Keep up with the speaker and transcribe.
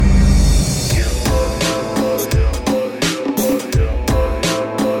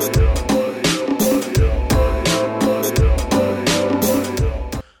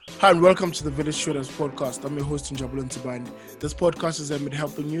Hi and welcome to the Village Traders Podcast. I'm your host Njabulani Ntibande. This podcast is aimed at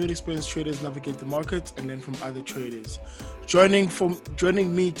helping new and experienced traders navigate the market and learn from other traders. Joining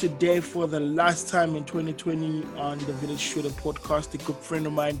me today for the last time in 2020 on the Village Trader Podcast, a good friend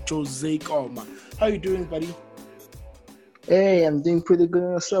of mine, Jose Kalma. How you doing, buddy? Hey, I'm doing pretty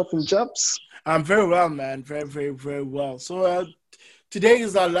good myself in jobs. I'm very well, man. Very, very, very well. So today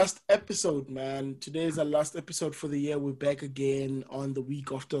is our last episode, man. Today is our last episode for the year. We're back again on the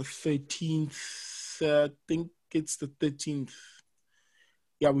week after 13th. I think it's the 13th.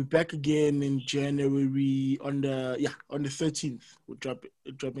 Yeah, we're back again in January on the 13th. We're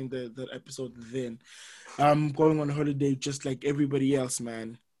dropping that episode then. I'm going on holiday just like everybody else,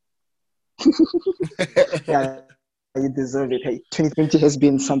 man. Yeah, you deserve it. Hey, 2020 has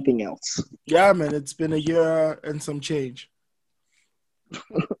been something else. Yeah, man, it's been a year and some change.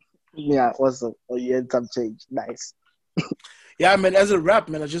 Yeah, awesome. Oh, you had some change. Nice. Yeah, man, as a wrap,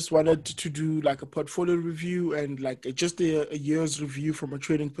 man, I just wanted to do like a portfolio review and like just a year's review from a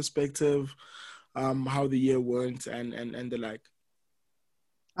trading perspective, how the year went and the like.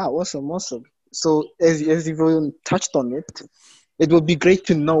 Awesome. So as you've even touched on it, it would be great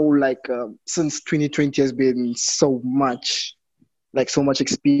to know since 2020 has been so much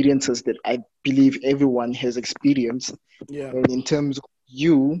experiences that I believe everyone has experienced. Yeah. And in terms of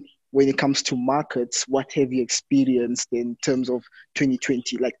you, when it comes to markets, what have you experienced in terms of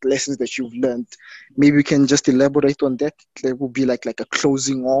 2020, like lessons that you've learned? Maybe we can just elaborate on that. There will be like a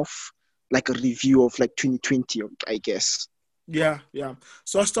closing off, like a review of like 2020, I guess. Yeah.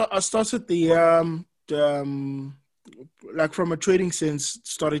 So I started like from a trading sense,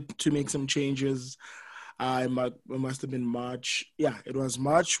 started to make some changes. It must have been March. Yeah, it was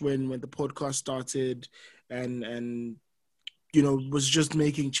March when the podcast started, and was just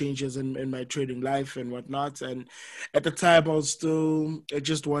making changes in my trading life and whatnot. And at the time, it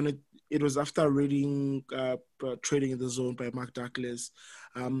was after reading Trading in the Zone by Mark Douglas.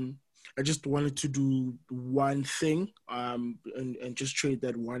 I just wanted to do one thing and just trade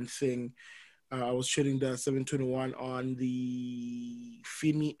that one thing. I was trading the 721 on the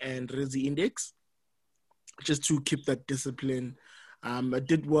FIMI and RESI index just to keep that discipline. I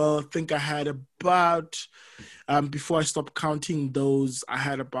did well. I think I had about, before I stopped counting those, I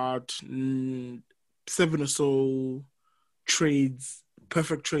had about 7 or so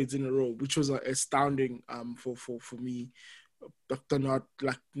perfect trades in a row, which was astounding for me. After not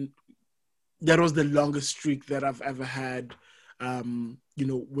like that was the longest streak that I've ever had. When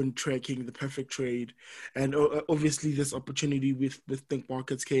tracking the perfect trade, and obviously this opportunity with Think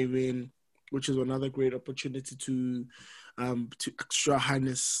Markets came in, which is another great opportunity to extra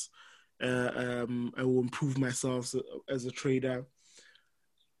harness I will improve myself as a trader.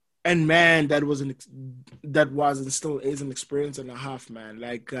 And man, that was and still is an experience and a half, man.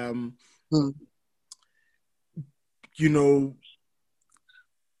 Like you know,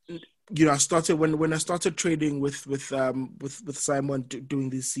 I started when I started trading with Simon doing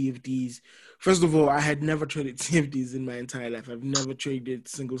these CFDs. First of all, I had never traded CFDs in my entire life. I've never traded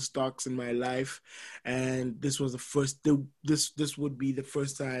single stocks in my life, and this was the first. This would be the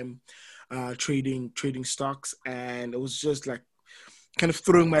first time trading stocks, and it was just like kind of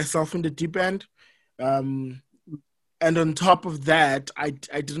throwing myself in the deep end. And on top of that, I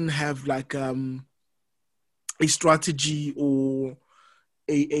didn't have like a strategy or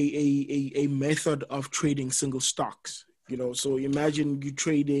a method of trading single stocks. So imagine you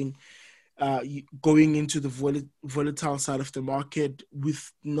trading, going into the volatile side of the market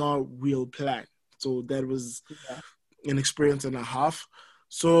with no real plan. So that was an experience and a half.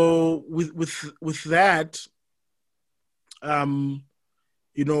 So with that, I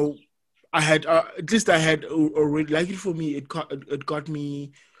had at least I had already, like, for me, it got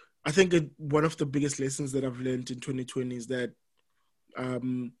me. I think one of the biggest lessons that I've learned in 2020 is that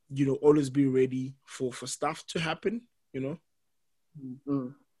always be ready for stuff to happen,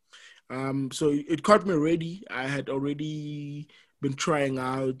 So it caught me ready. I had already been trying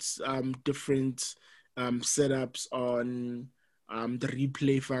out different setups on the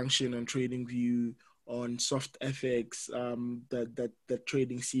replay function on TradingView, on SoftFX, that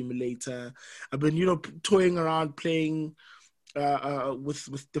trading simulator. I've been, toying around, playing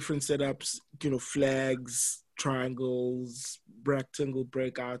with different setups, flags, triangles, rectangle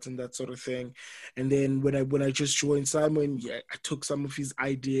breakouts, and that sort of thing. And then when I just joined Simon, I took some of his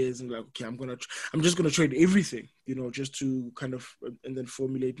ideas and like, okay, I'm just gonna trade everything, just to kind of, and then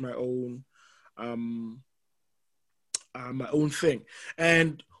formulate my own thing.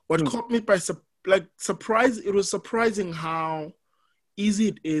 And what caught me by surprise, it was surprising how easy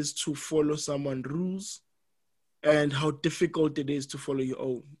it is to follow someone's rules and how difficult it is to follow your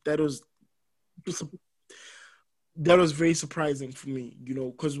own. That was very surprising for me,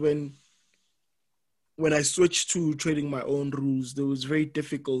 because when I switched to trading my own rules, it was very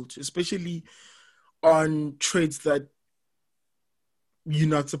difficult, especially on trades that you're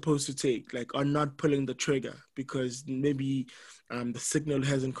not supposed to take, like on not pulling the trigger because maybe the signal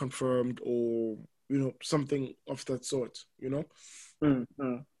hasn't confirmed, or something of that sort. Mm.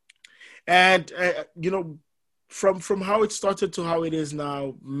 And from how it started to how it is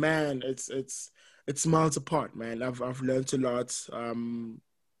now, man, it's miles apart, man. I've learned a lot.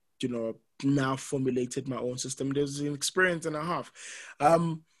 You know, now formulated my own system. There's an experience and a half.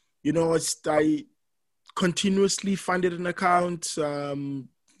 I continuously funded an account. It's a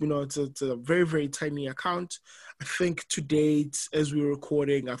very, very tiny account. I think to date, as we're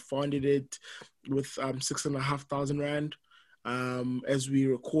recording, I funded it with 6,500 rand. As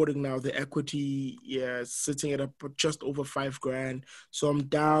we're recording now, the equity, sitting at just over 5 grand. So I'm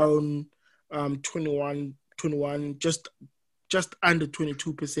down 21, just under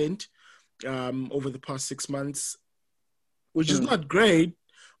 22% over the past 6 months, which is not great,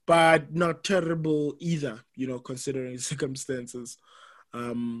 but not terrible either, considering circumstances.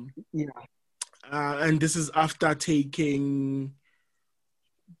 Yeah. And this is after taking,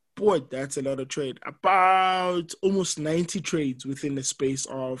 boy, that's a lot of trade. About almost 90 trades within the space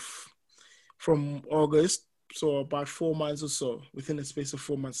of, from August, so about 4 months or so. Within the space of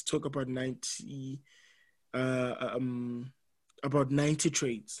 4 months, took about 90, about 90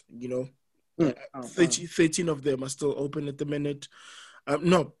 trades. 13 of them are still open at the minute.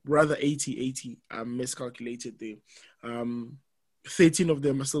 No, rather 80. I miscalculated there. 13 of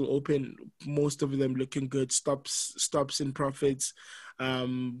them are still open. Most of them looking good. Stops in profits.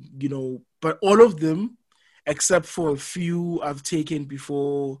 But all of them, except for a few I've taken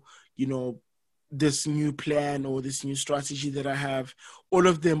before, this new plan or this new strategy that I have, all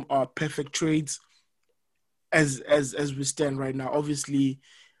of them are perfect trades as we stand right now. Obviously,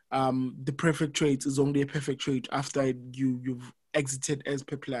 the perfect trade is only a perfect trade after you've exited as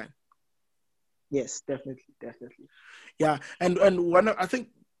per plan. Yes, definitely. Yeah, and I think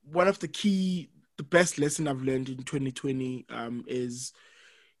one of the best lesson I've learned in 2020 is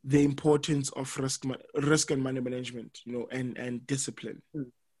the importance of risk and money management, and discipline.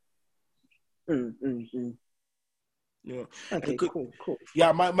 Okay, cool.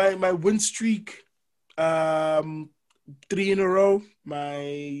 Yeah, my win streak, 3 in a row.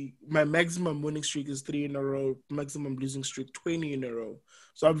 My maximum winning streak is 3 in a row. Maximum losing streak 20 in a row.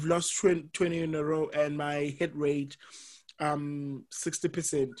 So I've lost 20 in a row, and my hit rate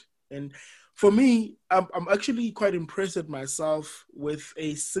 60%. And for me, I'm actually quite impressed at myself with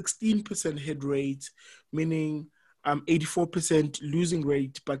a 16% hit rate, meaning 84% losing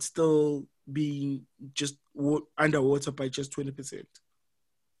rate, but still being just underwater by just 20%.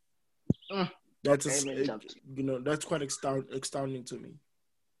 That's that's quite astounding to me.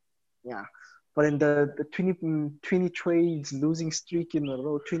 Yeah, but in the 20 trades losing streak in a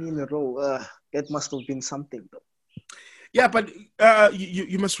row, 20 in a row, that must have been something though. Yeah, but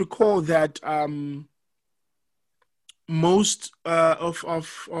you must recall that most of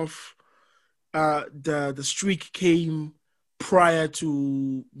the streak came prior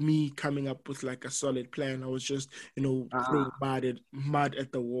to me coming up with like a solid plan. I was just throwing mud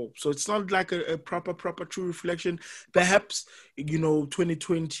at the wall. So it's not like a proper true reflection. Perhaps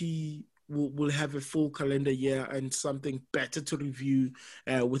 2020 will have a full calendar year and something better to review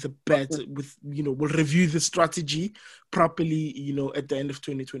with a better we'll review the strategy properly at the end of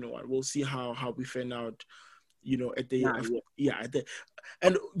 2021. We'll see how we fan out at the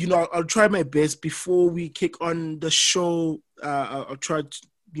and I'll try my best before we kick on the show. I'll try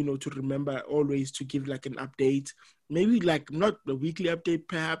to remember always to give like an update, maybe like not a weekly update,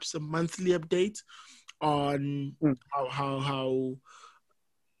 perhaps a monthly update on how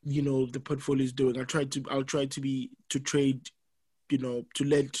the portfolio is doing. I'll try to trade, to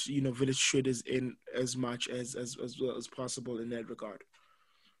let village traders in as much as well as possible in that regard.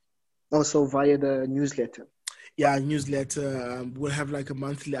 Also via the newsletter. Yeah, newsletter. We'll have like a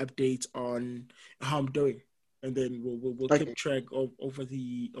monthly update on how I'm doing, and then we'll keep track of over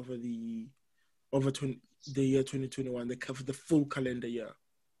the year 2021. They cover the full calendar year.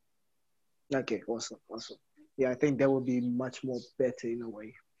 Okay, awesome. Yeah, I think that would be much more better in a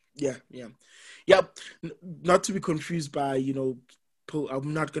way. Yeah. Not to be confused by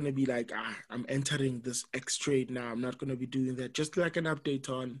I'm not gonna be like I'm entering this X trade now. I'm not gonna be doing that. Just like an update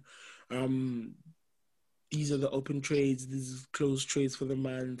on these are the open trades, these are closed trades for the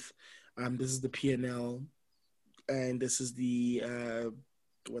month. This is the P&L, and this is the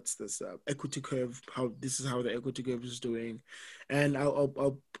what's this equity curve, how this is how the equity curve is doing, and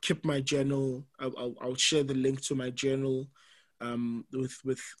I'll keep my journal. I'll share the link to my journal with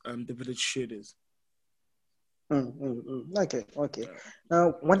the village traders. Okay, okay.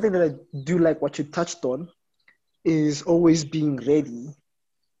 Now, one thing that I do like what you touched on is always being ready.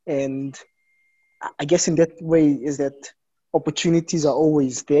 And I guess in that way is that opportunities are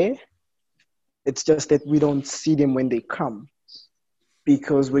always there. It's just that we don't see them when they come.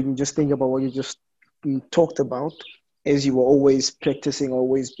 Because when you just think about what you just talked about, as you were always practicing,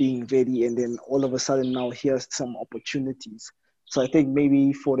 always being ready, and then all of a sudden now here's some opportunities. So I think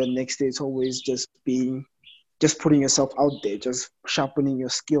maybe for the next day, it's always just putting yourself out there, just sharpening your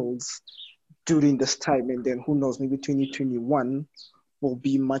skills during this time. And then who knows, maybe 2021 will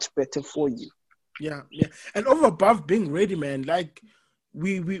be much better for you. Yeah, yeah. And over above being ready, man, like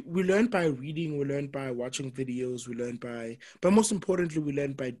we learn by reading, we learn by watching videos, we learn by, but most importantly, we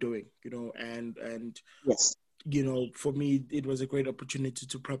learn by doing, and Yes. For me, it was a great opportunity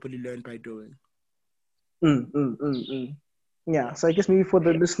to properly learn by doing. Yeah. So I guess maybe for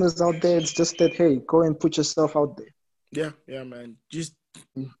the listeners out there, it's just that, hey, go and put yourself out there. Yeah, yeah, man. Just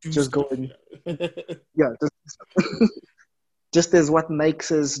do Just go stuff. and, yeah, just as what Nike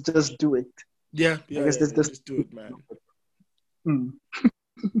says, just do it. Yeah, I yeah, guess yeah, that's yeah. just. Just do it, man. Mm.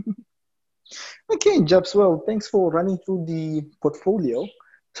 Okay, Jabs. Well, thanks for running through the portfolio.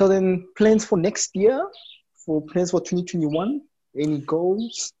 So then, plans for next year, for plans for 2021, any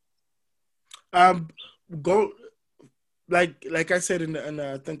goals? Um, go like I said in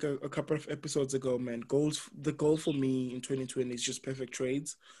I think a couple of episodes ago, man. The goal for me in 2020 is just perfect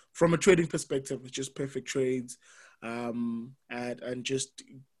trades. From a trading perspective, it's just perfect trades, and just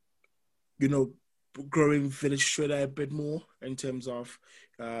you know growing Village Trader a bit more in terms of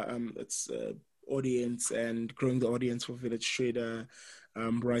its audience and growing the audience for Village Trader,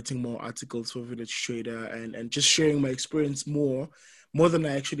 writing more articles for Village Trader, and just sharing my experience more than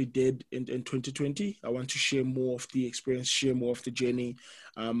I actually did in 2020. I want to share more of the experience, share more of the journey,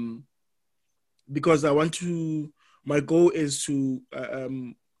 because I want to. My goal is to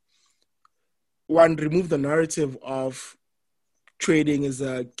one, remove the narrative of trading is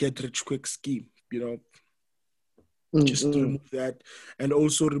a get rich quick scheme. Just to Mm-mm. remove that, and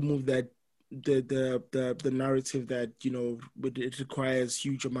also remove that the narrative that it requires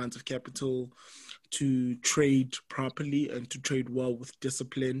huge amounts of capital to trade properly and to trade well with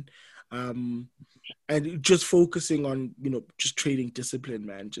discipline, and just focusing on just trading discipline,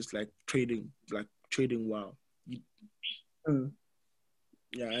 man, just trading well. Mm.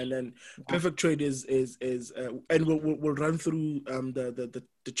 Yeah, and then perfect trade is and we'll run through the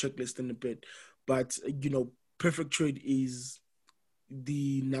checklist in a bit, but perfect trade is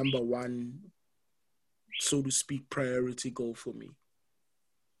the number one, so to speak, priority goal for me.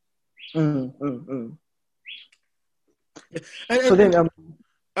 Mm, mm, mm. And So and, then, and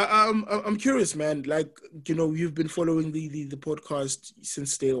I'm curious, man. Like you've been following the podcast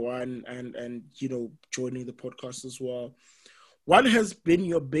since day one, and joining the podcast as well. What has been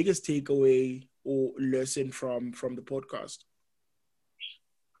your biggest takeaway or lesson from the podcast?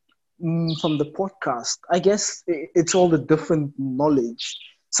 from the podcast, I guess it's all the different knowledge.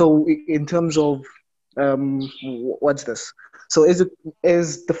 So in terms of what's this? So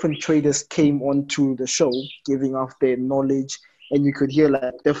as different traders came onto the show, giving off their knowledge, and you could hear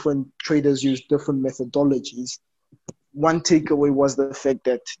like different traders use different methodologies. One takeaway was the fact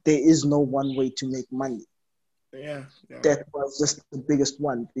that there is no one way to make money. Yeah, yeah, That was just the biggest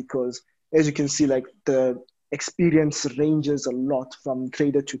one because as you can see, like the experience ranges a lot from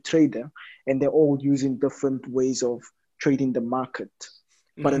trader to trader, and they're all using different ways of trading the market.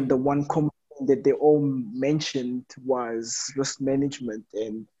 But then mm-hmm. the one common thing that they all mentioned was risk management,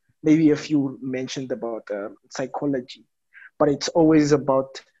 and maybe a few mentioned about psychology. But it's always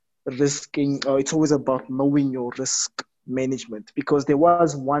about risking, or it's always about knowing your risk management. Because there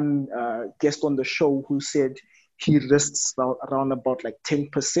was one guest on the show who said he risks around about like 10%.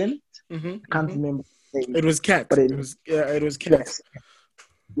 I Mm-hmm. can't Mm-hmm. remember the name, It was but cat. It was cat. yes,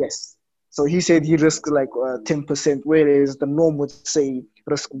 yes. So he said he risked like 10%, whereas the norm would say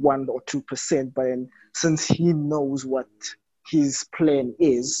risk 1 or 2%. But then since he knows what his plan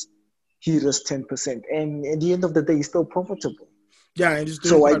is, he risked 10%. And at the end of the day, he's still profitable. Yeah, and he's doing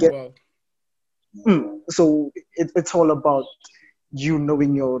So I quite guess, well. so it's all about you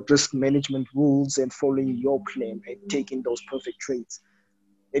knowing your risk management rules and following your plan and taking those perfect trades.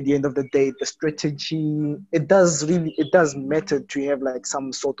 At the end of the day, the strategy, it does matter to have like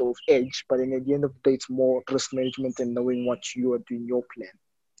some sort of edge, but then at the end of the day, it's more risk management and knowing what you are doing your plan.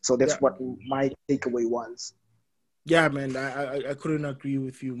 So Yeah, that's what my takeaway was. Yeah, man, I couldn't agree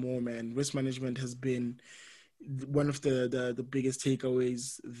with you more, man. Risk management has been one of the biggest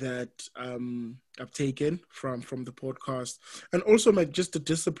takeaways that I've taken from the podcast, and also like just the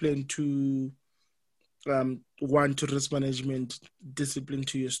discipline to one to risk management, discipline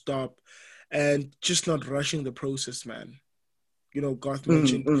to your stop, and just not rushing the process, man. You know,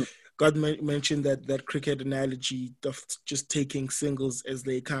 Mm, mm. Mentioned that cricket analogy of just taking singles as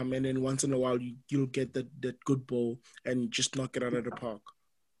they come, and then once in a while you'll get that good ball and just knock it out of the park.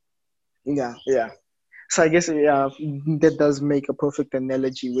 Yeah, yeah. So I guess yeah, that does make a perfect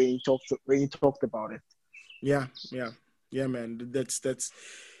analogy when you talked about it. Yeah, yeah, yeah, man. That's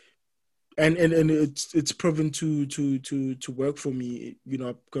and it's proven to work for me. You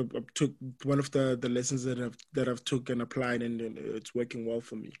know, I took one of the lessons that I've took and applied, and it's working well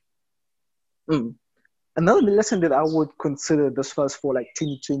for me. Mm. Another lesson that I would consider this first for like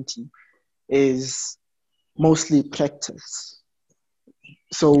 2020 is mostly practice.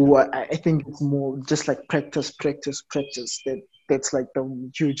 Yeah, So I think it's more just like practice, practice, practice. That's like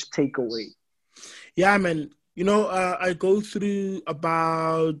the huge takeaway. yeah, man. You know, I go through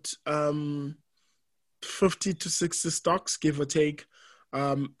about 50 to 60 stocks, give or take.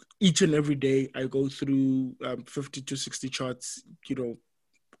 Each and every day, I go through 50 to 60 charts, you know,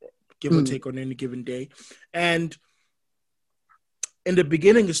 give or Mm, take on any given day. And in the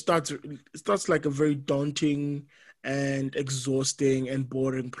beginning, it starts like a very daunting and exhausting and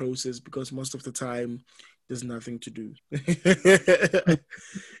boring process because most of the time, there's nothing to do.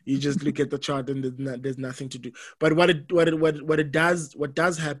 You just look at the chart and there's nothing to do. But what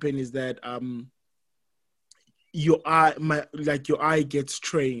does happen is that your eye gets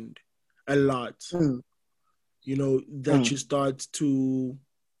trained a lot, mm, you know, that mm, you start to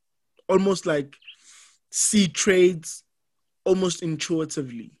almost like see trades almost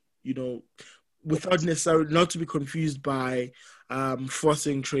intuitively, you know, without necessarily, not to be confused by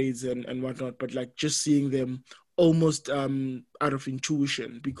forcing trades and whatnot, but like just seeing them almost out of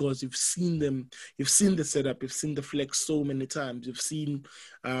intuition because you've seen the setup, you've seen the flex so many times, you've seen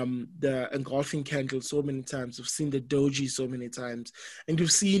the engulfing candle so many times, you've seen the doji so many times, and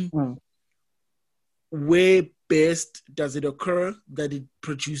you've seen mm, where best does it occur that it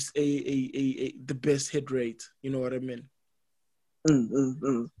produce a the best hit rate. You know what I mean? mm, mm,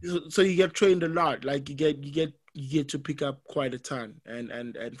 mm. So you get trained a lot. Like you get to pick up quite a ton,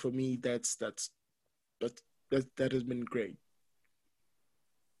 and for me that that has been great.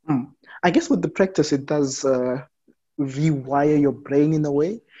 Mm. I guess with the practice, it does rewire your brain in a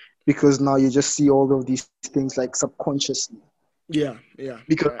way because now you just see all of these things like subconsciously. Yeah, yeah,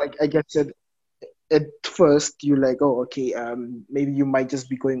 Because like I guess at first you're like, oh, okay, maybe you might just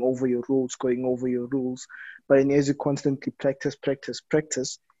be going over your rules, but then as you constantly practice, practice,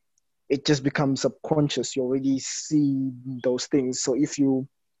 practice, it just becomes subconscious. You already see those things. So if you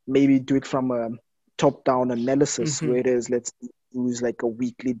maybe do it from a top-down analysis, hmm whereas let's use like a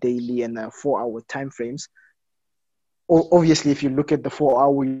weekly, daily, and a 4-hour time frames. Obviously, if you look at the 4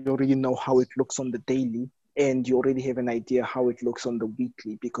 hour, you already know how it looks on the daily, and you already have an idea how it looks on the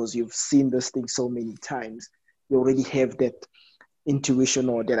weekly because you've seen this thing so many times. You already have that intuition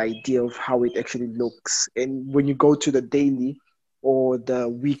or that idea of how it actually looks. And when you go to the daily or the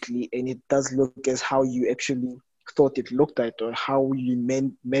weekly, and it does look as how you actually thought it looked like or how you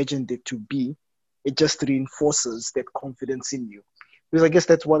imagined it to be, it just reinforces that confidence in you. Because I guess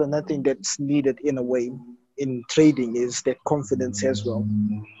that's what another thing that's needed in a way in trading is that confidence as well.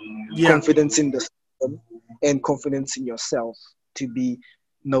 yeah, Confidence in the system and confidence in yourself to be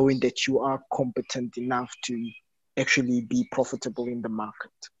knowing that you are competent enough to actually be profitable in the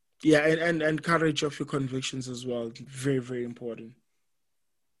market. yeah, and courage of your convictions as well. Very very important.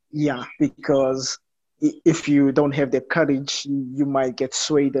 Yeah, because if you don't have the courage, you might get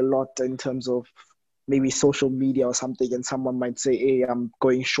swayed a lot in terms of maybe social media or something, and someone might say, "Hey, I'm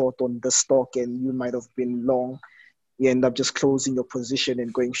going short on the stock," and you might have been long. You end up just closing your position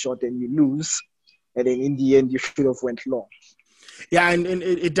and going short, and you lose. And then in the end, you should have went long. Yeah, and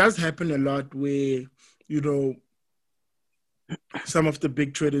it does happen a lot where you know some of the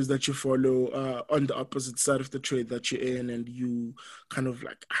big traders that you follow on the opposite side of the trade that you're in, and you kind of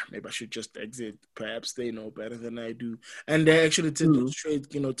like, maybe I should just exit. Perhaps they know better than I do, and they actually Mm, those trades,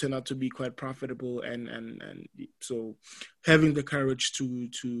 turn out to be quite profitable, and so having the courage to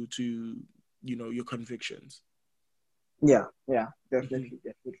your convictions. yeah, yeah, Hmm. definitely,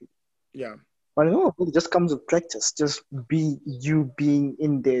 definitely. Yeah, But I know it just comes with practice. Just be you being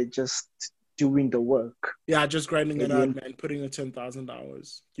in there, just doing the work. yeah, just grinding At it the out, end, man. Putting in 10,000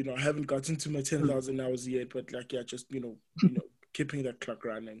 hours. I haven't gotten to my ten mm, thousand hours yet, but like, yeah, just keeping that clock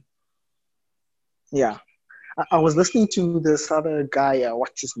running. yeah. I was listening to this other guy.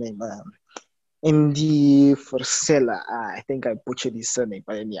 What's his name? Andy Frisella. I think I butchered his surname,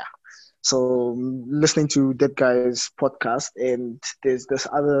 but then, yeah. So listening to that guy's podcast, and there's this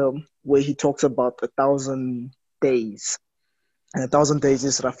other where he talks about 1,000 days, and 1,000 days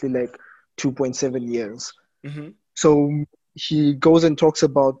is roughly like 2.7 years. Mm-hmm. So he goes and talks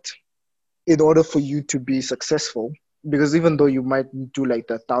about in order for you to be successful, because even though you might do like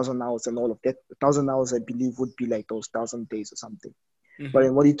the 1,000 hours and all of that, 1,000 hours I believe would be like those 1,000 days or something. But Mm-hmm.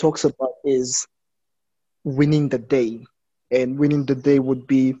 then what he talks about is winning the day, and winning the day would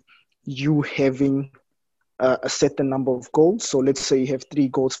be you having a certain number of goals. So let's say you have 3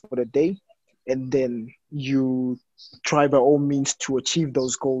 goals for the day, and then you try by all means to achieve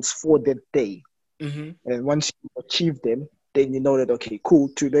those goals for that day. Mm-hmm. And once you achieve them, then you know that, okay, cool,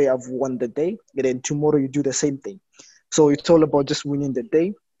 today I've won the day. And then tomorrow you do the same thing. So it's all about just winning the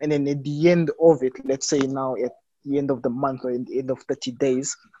day. And then at the end of it, let's say now at the end of the month or at the end of 30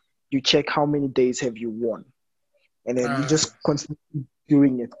 days, you check how many days have you won. And then you just constantly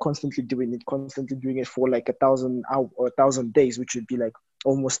doing it for like 1,000 hours or 1,000 days, which would be like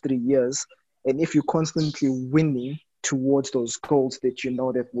almost 3 years. And if you're constantly winning towards those goals that you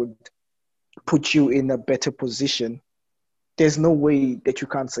know that would put you in a better position, there's no way that you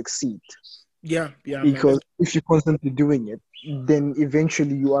can't succeed. Yeah, yeah, man. Because if you're constantly doing it, then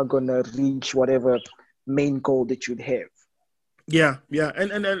eventually you are gonna reach whatever main goal that you'd have. Yeah, yeah,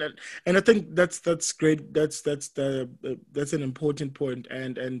 and I think that's great. That's an important point,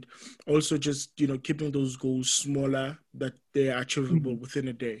 and also just keeping those goals smaller, that they are achievable Mm, within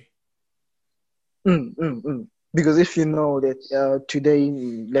a day. mm. Because if you know that today,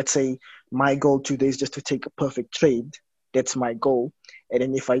 let's say my goal today is just to take a perfect trade, that's my goal. And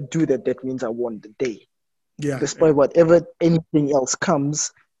then if I do that, that means I won the day. Yeah, yeah, Despite whatever anything else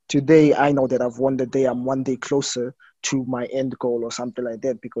comes, today I know that I've won the day. I'm one day closer to my end goal or something like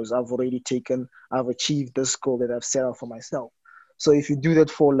that, because I've achieved this goal that I've set out for myself. So if you do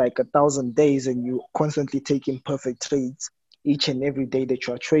that for like 1,000 days and you constantly taking perfect trades each and every day that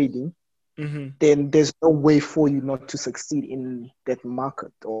you're trading, mm-hmm. then there's no way for you not to succeed in that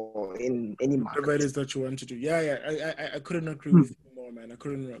market or in any market. Whatever it is that you want to do. Yeah, yeah. I couldn't agree Hmm. with you more, man. I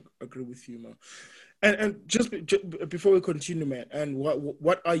couldn't agree with you more. And just before we continue, man, and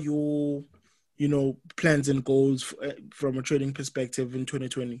what are your plans and goals from a trading perspective in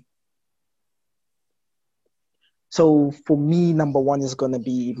 2020? So for me, number one is going to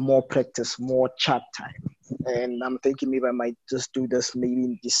be more practice, more chat time. And I'm thinking maybe I might just do this maybe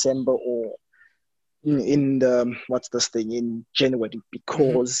in December or in the, what's this thing, in January, Mm-hmm.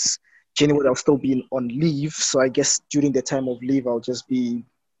 because January I'll still be on leave. So I guess during the time of leave, I'll just be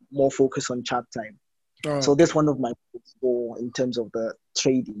more focused on chat time. Oh, So okay. that's one of my goals for in terms of the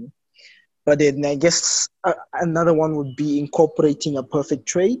trading. But then I guess another one would be incorporating a perfect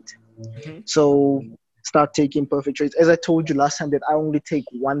trade. Mm-hmm. So start taking perfect trades. As I told you last time, that I only take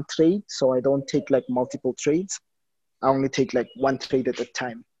one trade, so I don't take like multiple trades. I only take like one trade at a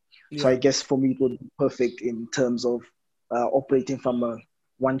time. So I Yeah, guess for me it would be perfect in terms of operating from a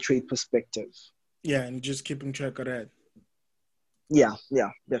one trade perspective. yeah, and just keeping track of that. Yeah,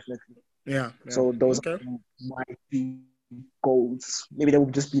 definitely. Yeah, yeah. So those Okay. are my two goals. Maybe that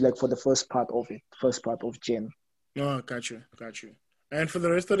would just be like for the first part of it, first part of Jan. Oh, got you, got you. And for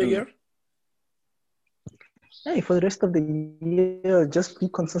the rest of the Mm. year? Hey, for the rest of the year, just be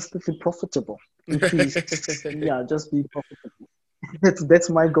consistently profitable. Increase, yeah, just be profitable. That's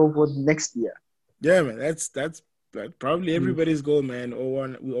my goal for next year. Yeah, man. That's probably Mm. everybody's goal, man.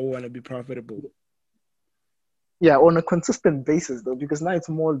 We all want to be profitable. Yeah, on a consistent basis though, because now it's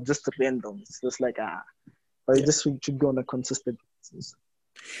more just random. It's just like but it Yeah, just should go on a consistent basis.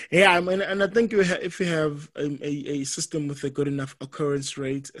 yeah. I mean, and I think if you have a system with a good enough occurrence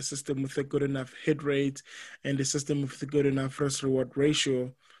rate, a system with a good enough hit rate, and a system with a good enough risk reward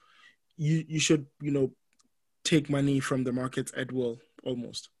ratio, you should take money from the markets at will,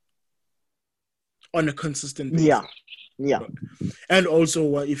 almost on a consistent Yeah, basis. yeah. And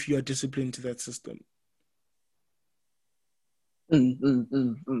also, if you are disciplined to that system.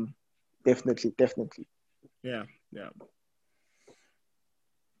 Mm. Definitely. Yeah, yeah.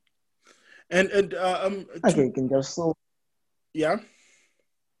 And Okay, you can just so yeah.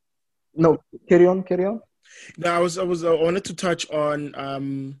 no carry on. Now, I wanted to touch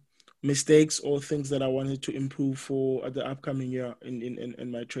on mistakes or things that I wanted to improve for the upcoming year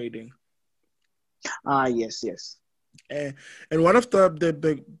in my trading. Yes. And one of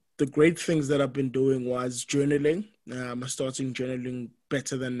the great things that I've been doing was journaling. I'm starting journaling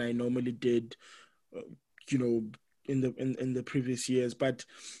better than I normally did, uh, you know, in the previous years. But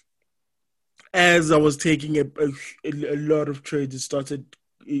as I was taking a lot of trades, it started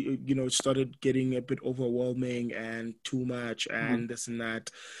getting a bit overwhelming and too much Mm. and this and that.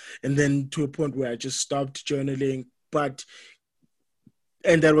 And then to a point where I just stopped journaling.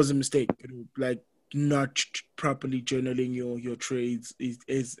 And that was a mistake, like not properly journaling your trades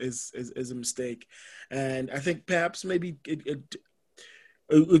is a mistake. And I think perhaps maybe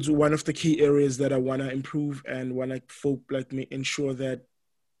it's one of the key areas that I want to improve and want to ensure that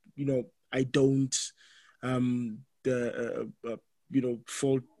I don't the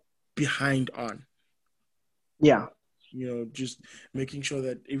fall behind on, Yeah. just making sure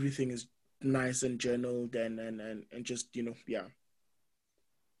that everything is nice and journaled and just yeah.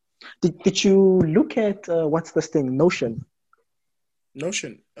 Did you look at what's this thing, Notion?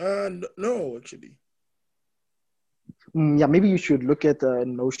 Notion, no, actually. Yeah, maybe you should look at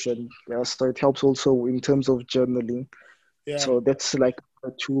Notion. Yeah, so it helps also in terms of journaling. Yeah. So that's like a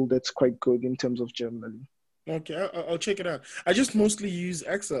tool that's quite good in terms of journaling. Okay, I'll check it out. I just mostly use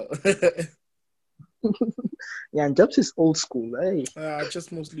Excel. Yeah, and Jobs is old school. Hey, I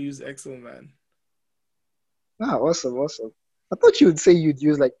just mostly use Excel, man. awesome, awesome. I thought you would say you'd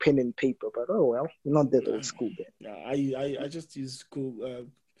use like pen and paper, but oh well, you're not that Nah, old school then. nah, I just use cool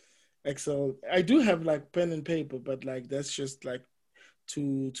Excel. I do have like pen and paper, but like that's just like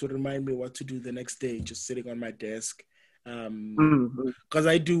to remind me what to do the next day, just sitting on my desk. Mm-hmm. Because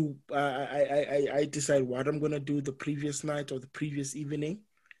I do, I decide what I'm gonna do the previous night or the previous evening,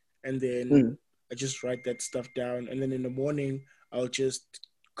 and then Mm. I just write that stuff down, and then in the morning I'll just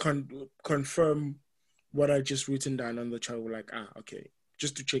confirm what I just written down on the chart. Like, okay,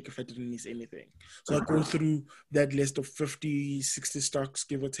 just to check if I didn't miss anything. So I go through that list of 50, 60 stocks,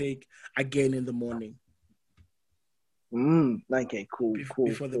 give or take, again in the morning Okay, cool, cool,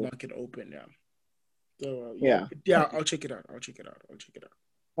 before the cool. market open. Yeah. So yeah, Yeah. yeah, Okay. I'll check it out. I'll check it out. I'll check it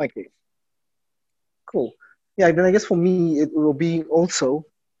out. Okay. Cool. Yeah, then I guess for me it will be also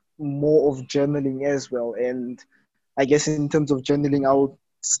more of journaling as well. And I guess in terms of journaling, I'll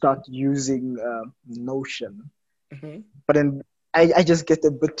start using Notion. Mm-hmm. But then I just get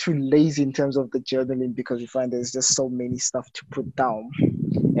a bit too lazy in terms of the journaling because you find there's just so many stuff to put down.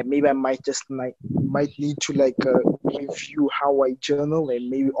 And maybe I might need to like review how I journal and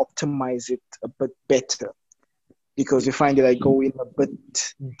maybe optimize it a bit better because you find that I go in a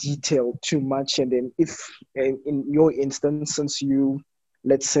bit detailed too much. And then if in your instance, since you,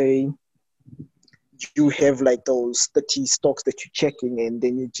 let's say, you have like those 30 stocks that you're checking and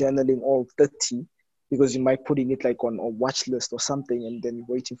then you're journaling all 30 because you might putting it like on a watch list or something and then you're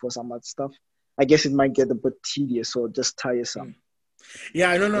waiting for some other stuff. I guess it might get a bit tedious or just tiresome. Yeah,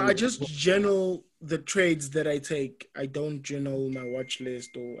 I don't know. I And just journal the trades that I take. I don't journal my watch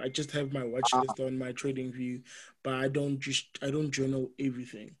list, or I just have my watch uh, list on my trading view, but I don't journal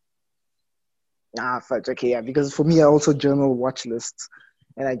everything. fudge. Okay, yeah, because for me, I also journal watch lists.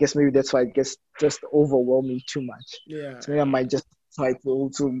 And I guess maybe that's why it gets just overwhelming too much. Yeah, So maybe I might just try to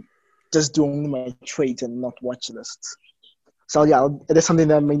also just do only my trades and not watch lists. So yeah, that's something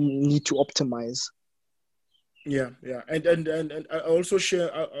that I may need to optimize. yeah, and I also share.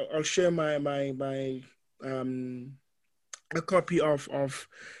 I'll share my um a copy of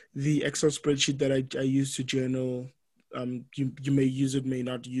the Excel spreadsheet that I use to journal. You may use it, may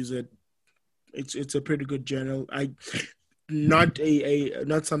not use it. It's a pretty good journal. Not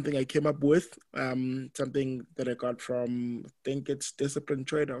something I came up with. Something that I got from, I think it's Discipline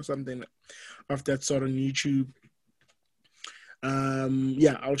Trader or something of that sort on YouTube.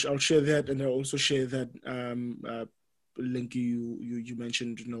 Yeah, I'll share that, and I'll also share that link you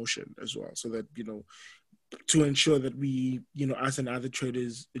mentioned, Notion, as well, so that to ensure that we, us and other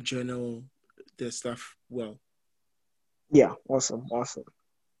traders journal their stuff well. Yeah, awesome, awesome.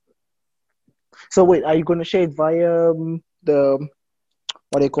 So wait, are you going to share it via the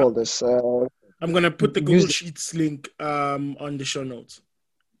what do you call this? I'm gonna put the Google Use. Sheets link on the show notes.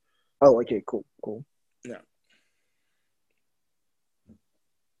 Oh, okay, cool, cool. Yeah.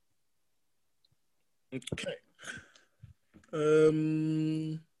 Okay.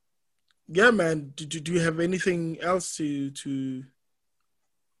 Um. Yeah, man. Do you have anything else to?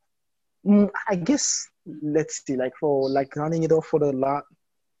 I guess let's see, like for like running it off for the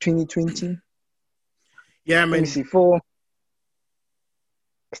 2020. Yeah, Let me man. see. For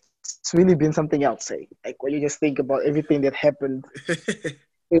it's really been something else. Say like when you just think about everything that happened,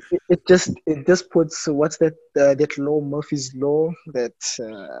 it just puts what's that law, Murphy's law, that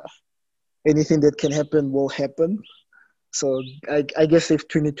anything that can happen will happen. So I guess if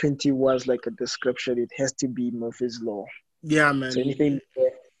 2020 was like a description, it has to be Murphy's law. Yeah, So man. anything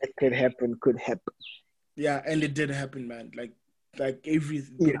that could happen could happen. Yeah, and it did happen, man. Like like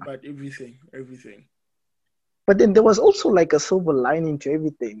everything, Yeah. about everything. But then there was also like a silver lining to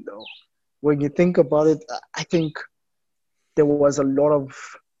everything, though. When you think about it, I think there was a lot of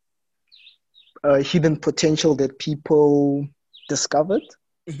hidden potential that people discovered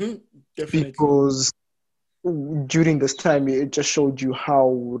Hmm. Definitely. because during this time it just showed you how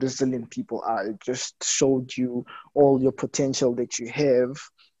resilient people are. It just showed you all your potential that you have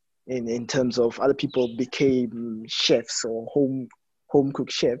in terms of other people became chefs or home cook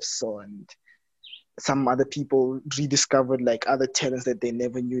chefs, and some other people rediscovered like other talents that they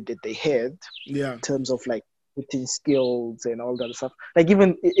never knew that they had Yeah. in terms of like cooking skills and all that stuff. Like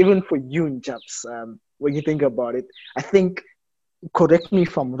even for you and Japs, when you think about it, I think, correct me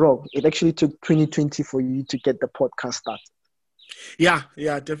if I'm wrong, it actually took 2020 for you to get the podcast started. Yeah,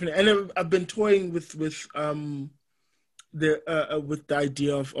 definitely. And I've been toying with the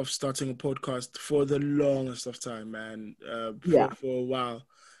idea of starting a podcast for the longest of time, man. Yeah. For a while,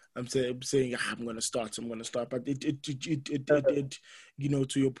 I'm saying, I'm gonna start, but it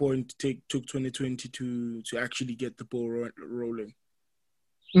to your point, took 2020 to actually get the ball rolling.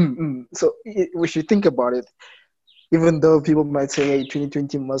 So we should think about it. Even though people might say, hey,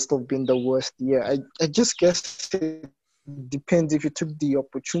 2020 must have been the worst year, I just guess it depends if you took the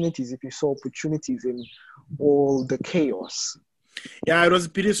opportunities, if you saw opportunities in all the chaos. Yeah, it was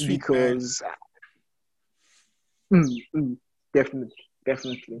bittersweet, man. Because mm, mm,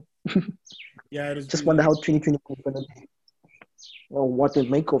 definitely. Yeah, it was Just wonder bittersweet. how 2020 is going to be, or what to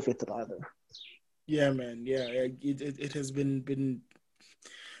make of it, rather. Yeah, man. Yeah, it has been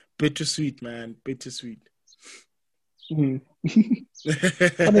bittersweet, man. Bittersweet. Mm.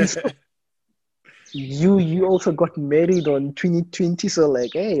 But then still, you also got married on 2020, so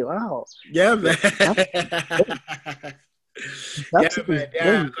like, hey, wow, Yeah, man. that Yeah, that man. is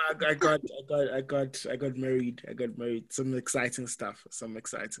Yeah, very. I got married. I got married. Some exciting stuff. Some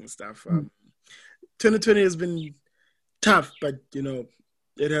exciting stuff. Mm, 2020 has been tough, but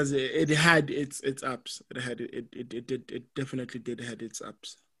it had its ups. It definitely did had its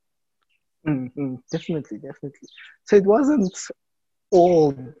ups. definitely. So it wasn't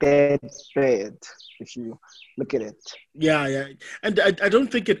all that bad if you look at it. Yeah, and I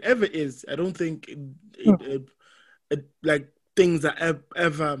don't think it ever is. I don't think like things are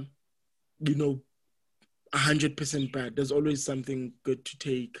ever you know 100% bad. There's always something good to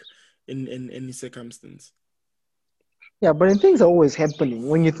take in any circumstance. Yeah, but then things are always happening.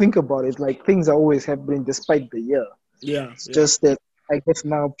 When you think about it, like things are always happening despite the year. Yeah, It's yeah, just that I guess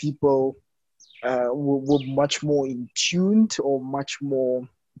now people were much more in tuned or much more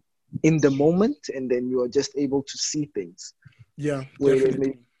in the moment, and then you are just able to see things. yeah, Whereas maybe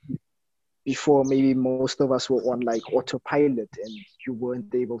definitely. before, maybe most of us were on like autopilot, and you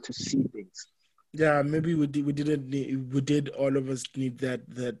weren't able to see things. Yeah, maybe we did all of us need that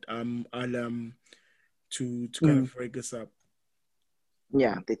alarm to kind Mm, of wake us up.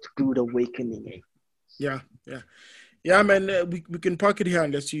 yeah, that rude awakening. Eh? Yeah, yeah, man. We can park it here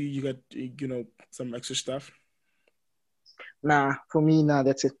unless you got some extra stuff. Nah, for me, nah,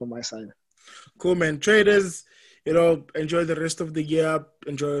 that's it for my side. Cool, man. Traders, enjoy the rest of the year.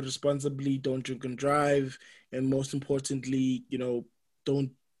 Enjoy it responsibly. Don't drink and drive, and most importantly,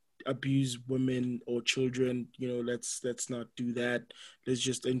 don't abuse women or children. Let's not do that. Let's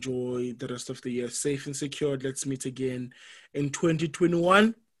just enjoy the rest of the year safe and secure. Let's meet again in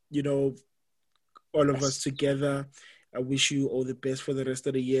 2021. All of us Yes. together. I wish you all the best for the rest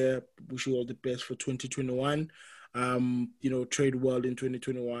of the year. Wish you all the best for 2021. Trade well in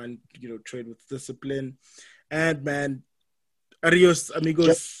 2021. Trade with discipline. And man, adios,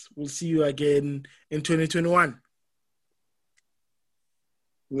 amigos. We'll see you again in 2021.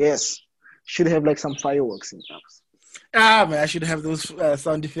 Yes. Should have like some fireworks in house. Ah, man, I should have those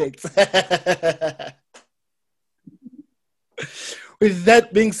sound effects. With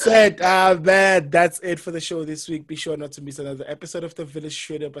that being said, man, that's it for the show this week. Be sure not to miss another episode of the Village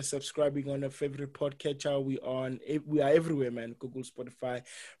Trader by subscribing on your favorite podcatcher. We are everywhere, man. Google, Spotify,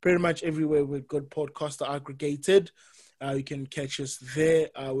 pretty much everywhere where good podcasts are aggregated. You can catch us there.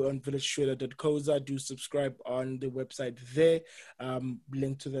 We're on villagetrader.coza. Do subscribe on the website there.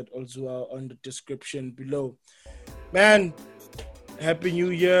 Link to that also on the description below. Man, Happy New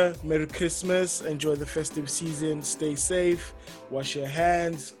Year, Merry Christmas, enjoy the festive season, stay safe, wash your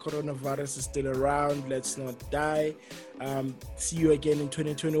hands, coronavirus is still around, let's not die. See you again in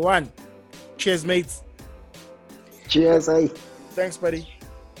 2021. Cheers, mates. Cheers, eh? Thanks, buddy.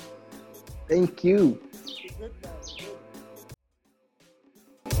 Thank you. Good, man.